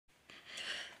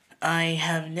I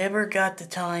have never got the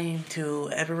time to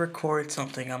ever record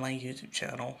something on my YouTube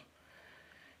channel.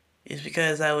 It's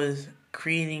because I was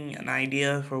creating an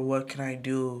idea for what can I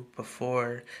do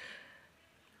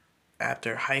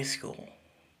after high school.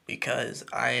 Because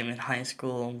I am in high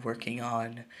school working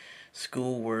on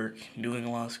schoolwork, doing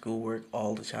a lot of schoolwork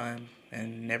all the time,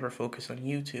 and never focus on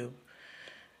YouTube.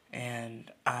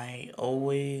 And I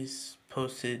always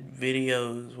posted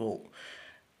videos,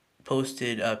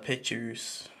 posted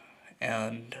pictures,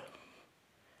 and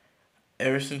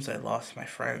ever since I lost my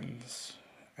friends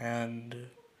and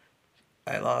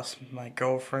I lost my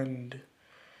girlfriend,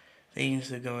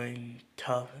 things are going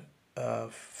tough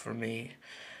for me.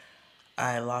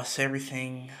 I lost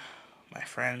everything, my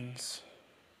friends,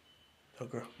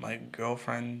 my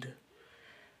girlfriend,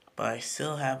 but I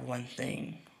still have one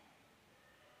thing,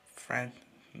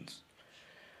 friends.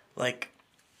 Like,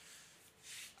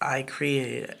 I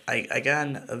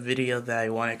got a video that I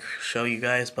want to show you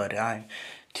guys, but I'm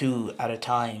too out of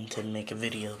time to make a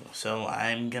video. So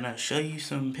I'm gonna show you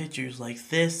some pictures like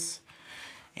this,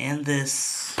 and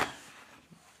this,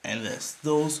 and this.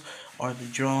 Those are the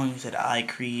drawings that I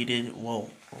created,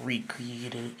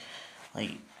 recreated.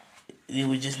 Like, it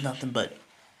was just nothing but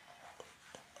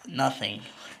nothing.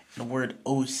 The word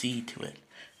OC to it.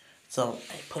 So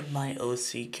I put my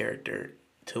OC character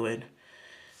to it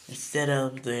instead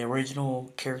of the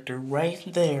original character right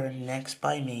there next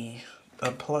by me,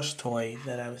 a plush toy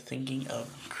that I was thinking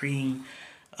of creating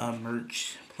a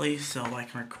merch place so I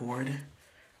can record.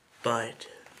 But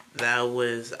that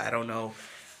was, I don't know,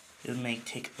 it may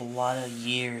take a lot of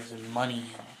years and money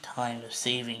and time of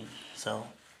saving, so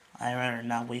I'd rather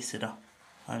not waste it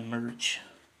on merch.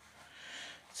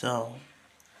 So,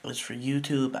 as for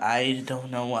YouTube, I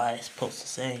don't know what I'm supposed to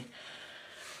say.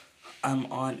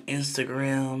 I'm on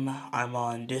Instagram, I'm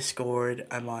on Discord,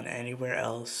 I'm on anywhere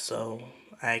else, so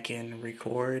I can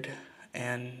record.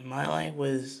 And my life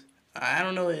was, I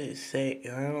don't know what to say,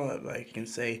 I don't know if I can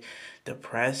say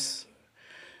depressed,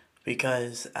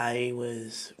 because I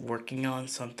was working on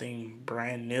something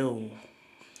brand new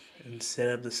instead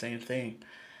of the same thing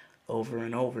over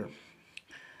and over.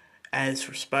 As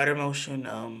for Spider Motion,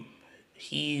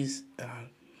 he's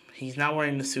not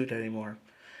wearing the suit anymore.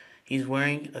 He's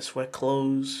wearing a sweat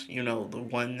clothes, the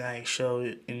one that I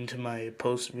showed into my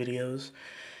post videos.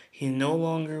 He's no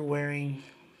longer wearing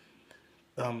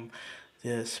um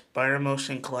the Spider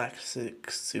Motion classic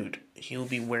suit. He will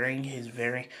be wearing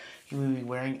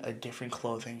a different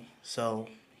clothing, so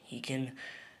he can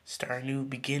start a new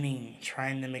beginning,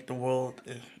 trying to make the world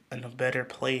in a better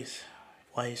place.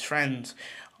 While his friends,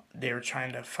 they were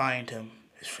trying to find him,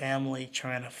 his family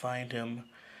trying to find him,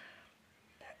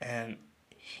 and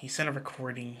he sent a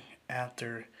recording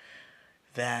after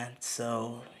that.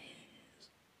 So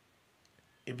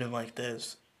it been like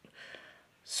this: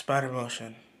 Spider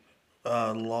Motion,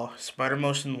 Spider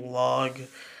Motion log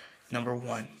number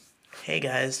 1. Hey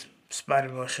guys, Spider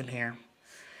Motion here,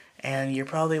 and you're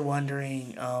probably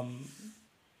wondering,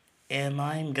 am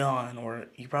I gone? Or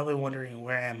you're probably wondering,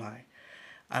 where am I?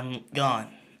 I'm gone.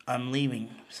 I'm leaving.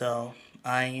 So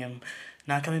I am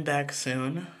not coming back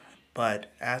soon.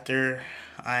 But after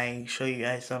I show you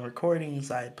guys some recordings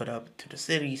I put up to the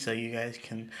city so you guys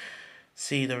can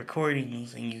see the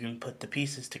recordings and you can put the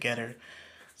pieces together.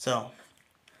 So,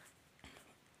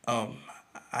 um,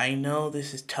 I know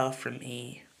this is tough for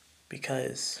me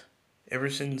because ever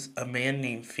since a man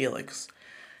named Felix,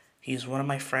 he's one of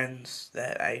my friends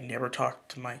that I never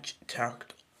talked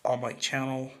on my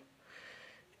channel,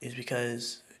 is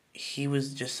because he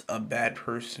was just a bad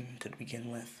person to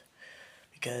begin with.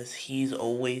 Because he's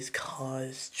always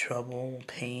caused trouble,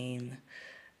 pain,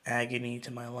 agony to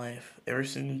my life. Ever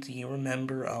since you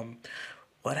remember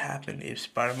what happened if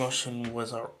Spider Motion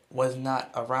was not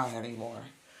around anymore.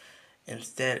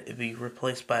 Instead, it'd be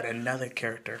replaced by another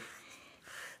character,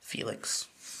 Felix.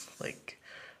 Like,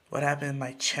 what happened if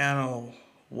my channel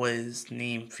was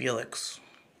named Felix?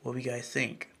 What do you guys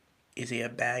think? Is he a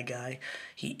bad guy?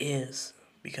 He is,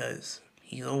 because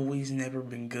he's always never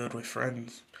been good with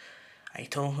friends. I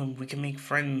told him we can make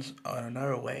friends on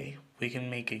another way. We can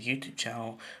make a YouTube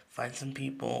channel, find some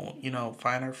people,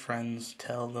 find our friends,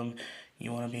 tell them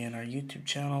you want to be in our YouTube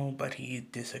channel, but he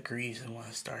disagrees and wants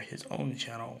to start his own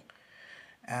channel.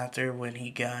 After when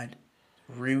he got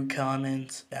rude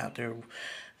comments, after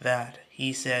that,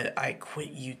 he said, I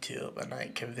quit YouTube, and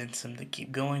I convinced him to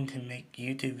keep going to make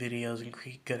YouTube videos and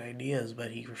create good ideas,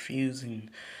 but he refused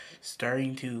and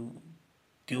starting to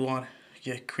do on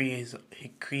just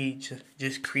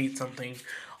create something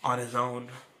on his own.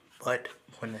 But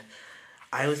when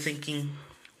I was thinking,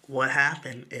 what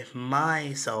happened if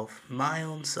my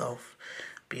own self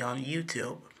be on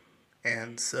YouTube.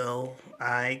 And so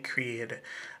I created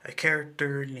a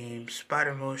character named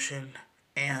Spider Motion,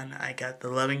 and I got the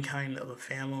loving kind of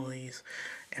families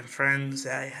and friends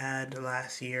that I had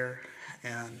last year.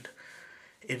 And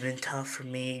it's been tough for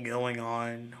me going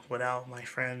on without my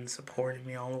friends supporting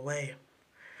me all the way.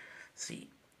 See,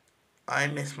 I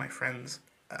miss my friends.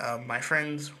 My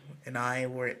friends and I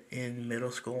were in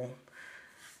middle school,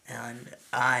 and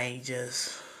I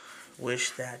just wish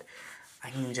that I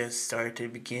can just start at the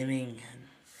beginning and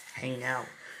hang out.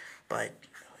 But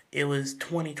it was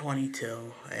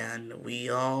 2022, and we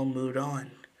all moved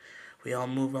on. We all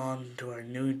moved on to our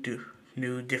new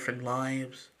different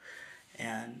lives,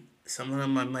 and some of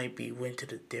them I might be went to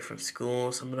the different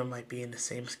schools. Some of them might be in the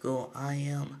same school I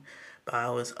am, but I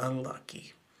was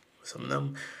unlucky. Some of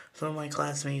them, some of my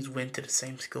classmates went to the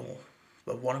same school,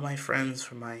 but one of my friends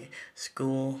from my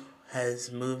school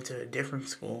has moved to a different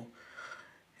school,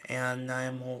 and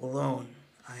I'm all alone.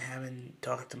 I haven't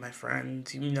talked to my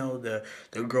friends. You know the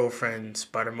girlfriend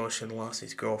Spider Motion lost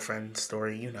his girlfriend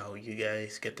story. You know, you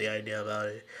guys get the idea about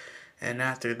it. And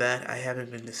after that, I haven't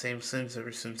been the same since.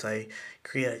 Ever since I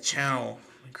created a channel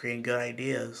and creating good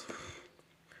ideas,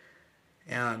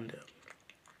 and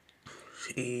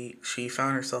she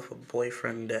found herself a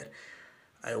boyfriend that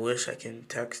I wish I can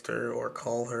text her or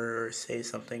call her or say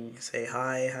something, say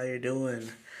hi, how you doing,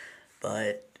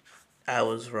 but I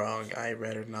was wrong. I'd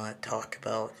rather not talk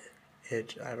about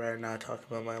it. I'd rather not talk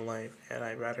about my life, and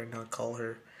I'd rather not call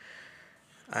her.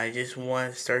 I just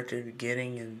want to start the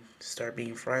beginning and start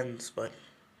being friends, but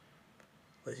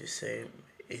let's just say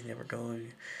it's never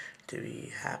going to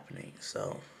be happening.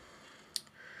 So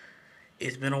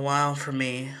it's been a while for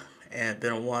me, and it's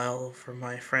been a while for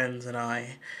my friends and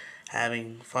I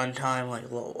having fun time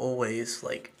like always.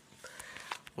 Like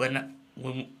when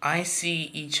I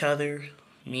see each other,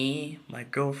 me, my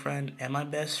girlfriend, and my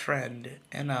best friend,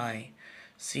 and I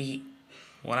see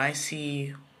when I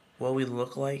see what we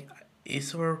look like,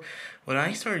 it's where when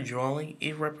I start drawing,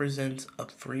 it represents up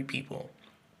three people: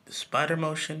 the Spider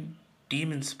Motion,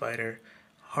 Demon Spider,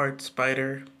 Heart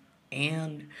Spider,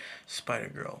 and Spider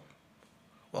Girl.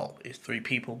 Well, it's three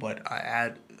people, but I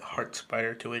add Heart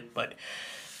Spider to it. But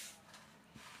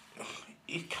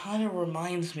it kind of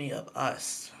reminds me of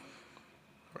us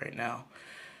right now.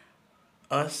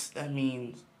 Us, that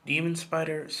means Demon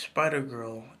Spider, Spider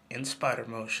Girl, and Spider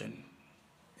Motion.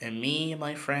 And me and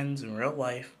my friends in real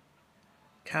life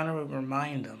kind of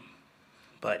remind them.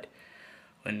 But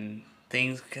when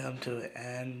things come to an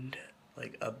end,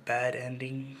 like a bad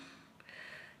ending,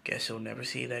 guess you'll never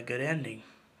see that good ending.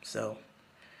 So,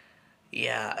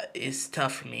 yeah, it's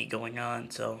tough for me going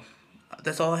on. So,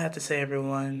 that's all I have to say,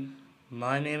 everyone.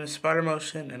 My name is Spider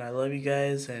Motion, and I love you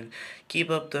guys, and keep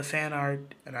up the fan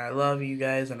art, and I love you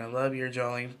guys, and I love your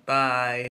drawing. Bye.